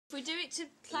We do it to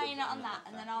playing it on that,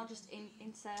 and then I'll just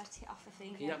insert it off the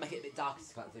thing. Can you not make it a bit darker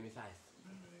so I can't see my face?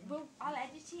 Well, I'll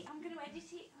edit it. I'm going to edit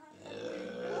it.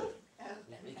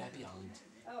 Let me go beyond.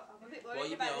 Oh, I'm a bit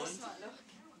worried about this one. Look.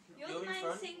 You're the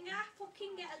main singer.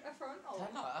 Fucking get at the front.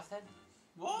 Turn the light off then.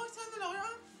 Why turn the light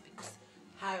off? Because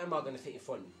how am I going to fit in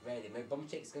front? Really? My bum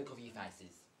cheek's going to cover your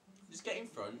faces. Just get in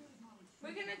front.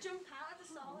 We're going to jump out of the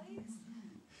sides.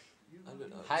 I don't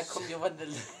know. How come you're on the...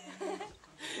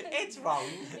 It's wrong.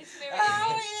 It's mirroring.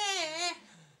 Oh yeah!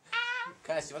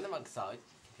 Kirsty, you're on the wrong side.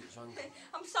 Computer's wrong.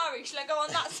 I'm sorry, shall I go on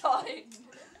that side?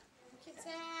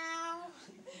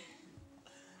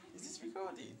 Is this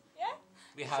recording? Yeah?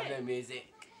 We have no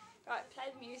music. Right, play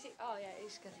the music. Oh yeah,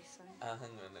 it's got this one. Hang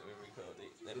on, let me record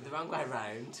it. You're the wrong way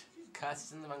round.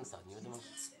 Kirsty's on the wrong side and you're the wrong...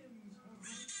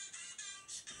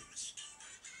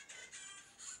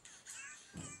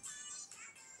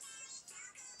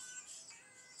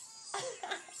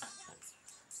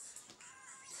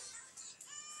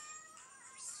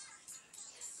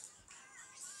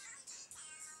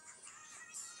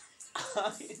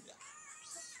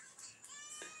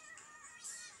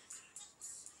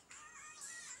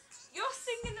 You're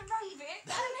singing the wrong bit,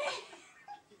 Danny.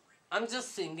 I'm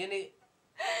just singing it.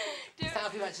 Do It's how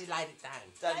you actually laid it down.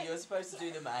 Daddy, you're supposed to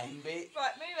do the main bit.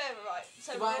 Right, move over, right.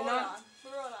 So Why we're all not? on.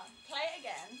 We're all on. Play it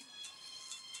again.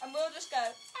 And we'll just go,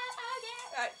 oh, oh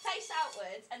yeah. Right, face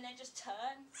outwards and then just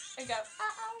turn and go,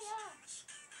 oh, oh yeah.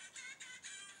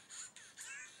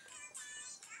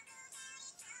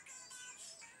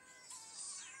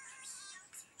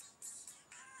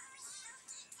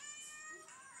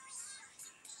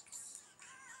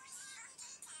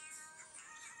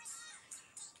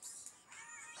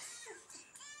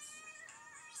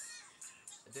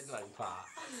 I didn't like part.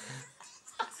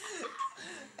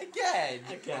 Again?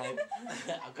 Again.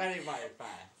 I've got it right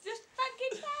first. Just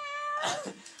fucking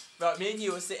down. Right, me and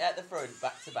you will sit at the front,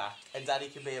 back to back, and Daddy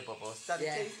can be above us. Daddy,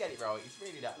 Yeah. please get it right. It's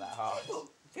really not that hard.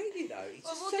 Really though? It's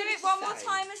Well, just we'll so do it much one the more same.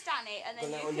 time as Danny and then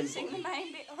Well, that you one can didn't sing the bother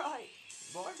main bit, alright?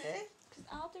 Why me? Because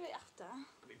I'll do it after.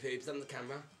 Got my boobs on the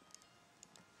camera.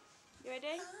 You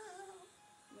ready?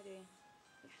 Ready?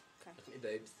 Yeah, okay. Look at my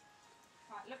boobs.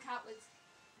 Right, look outwards.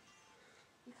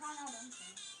 You can't hold on to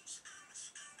it.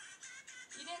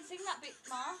 You didn't sing that bit,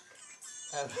 Mark.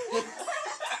 Oh.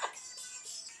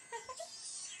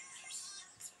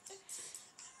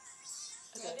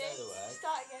 I don't know the word.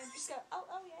 Start again. Just go, oh,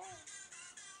 oh yeah.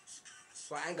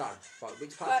 Right, hang on. Right,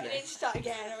 which Right, part's we need next? to start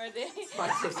again already.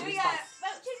 Right, so Here we which go. part?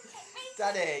 Well, just take me.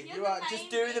 Daddy, You're you the are main just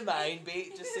do the bit. main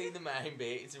bit. Just sing the main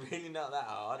bit. It's really not that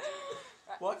hard.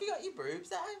 Right. Why have you got your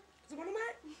boobs out? Because I want to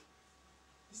make.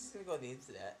 This is gonna go on the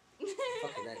internet.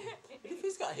 Fucking hell. What if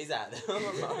he's got his out there? I'm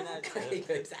not mine out Got my too.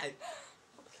 boobs out.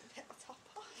 Get the top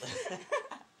off.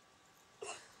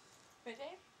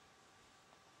 Ready?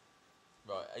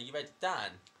 Right, are you ready,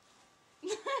 Dan? I'm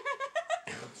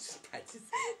just practicing.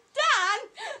 Dan!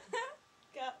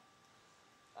 Go.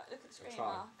 Right, look at the screen, try.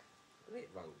 Mark. Got it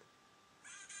wrong.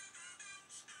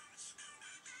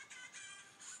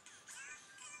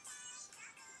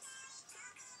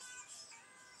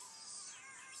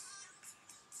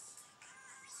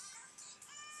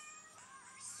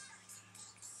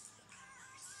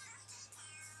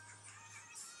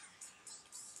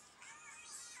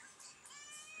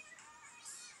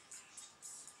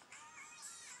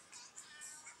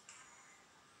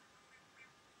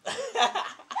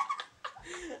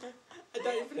 I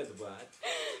don't even know the word.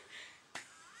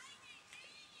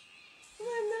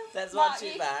 Let's Mark, watch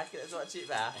it you- back. Let's watch it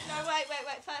back. No, wait.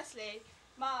 Firstly,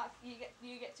 Mark, you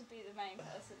get to be the main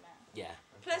person now. Yeah.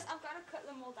 Plus, I've got to cut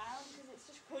them all down because it's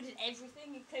just recording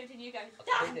everything, including you going,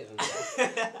 I Dan! didn't know.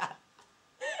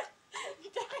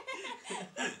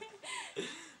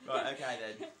 Right, okay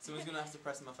then. Someone's gonna have to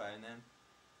press my phone then.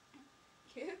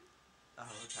 You? Oh,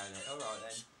 okay then. Alright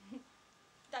then.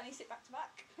 Danny, sit back to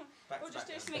back. Back We'll to just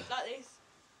do back something like this.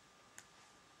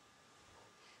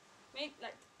 Me,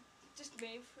 like, just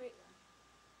move for it.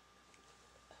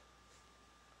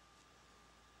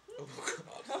 Oh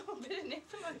god. A bit of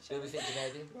nipple on Do we think you're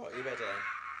ready? then. Right, you ready?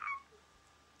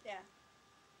 Yeah.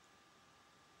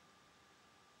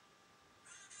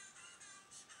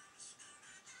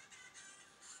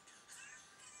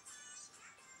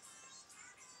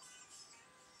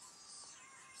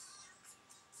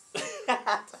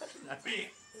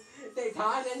 It's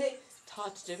hard, isn't it? It's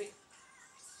hard to do it.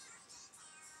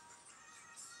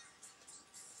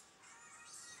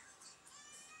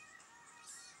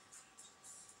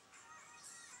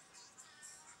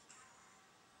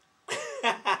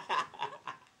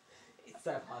 It's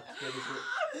so hard to do, isn't it?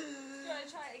 Do you want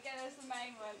to try it again as the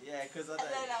main one? Yeah, because I And then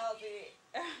don't. I'll do it.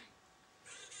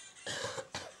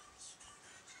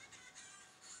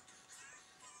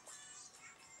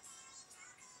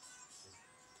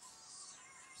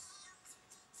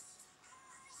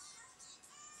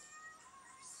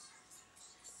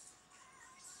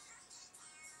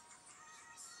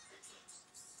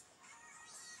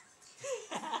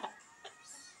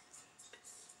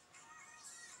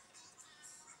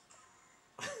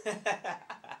 Wow.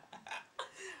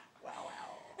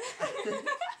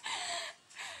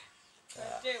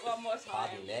 Do it one more time.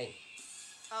 Pardon me.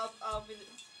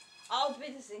 I'll be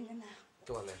the singer now.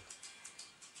 Go on then.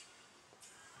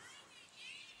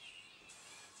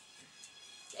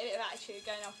 Get a bit of attitude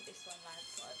going on for this one,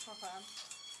 lads. Like proper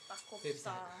back up Who's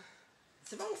style.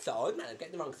 It's the wrong side, man. I'm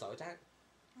getting the wrong side out.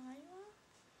 Oh,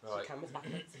 you are? Right. The camera's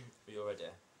backwards. Are you ready?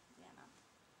 Yeah, man.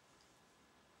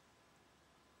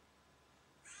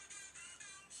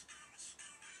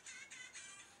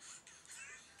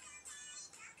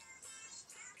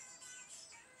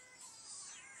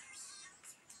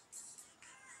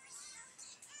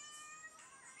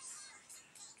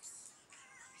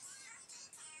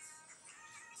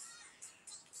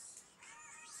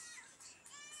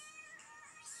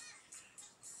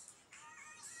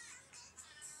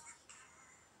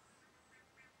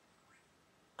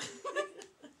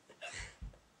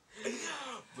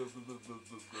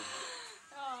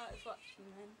 Oh, it's watching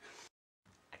then.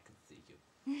 I can see you.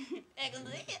 I can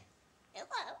see it.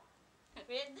 Hello.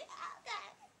 Really?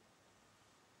 Okay.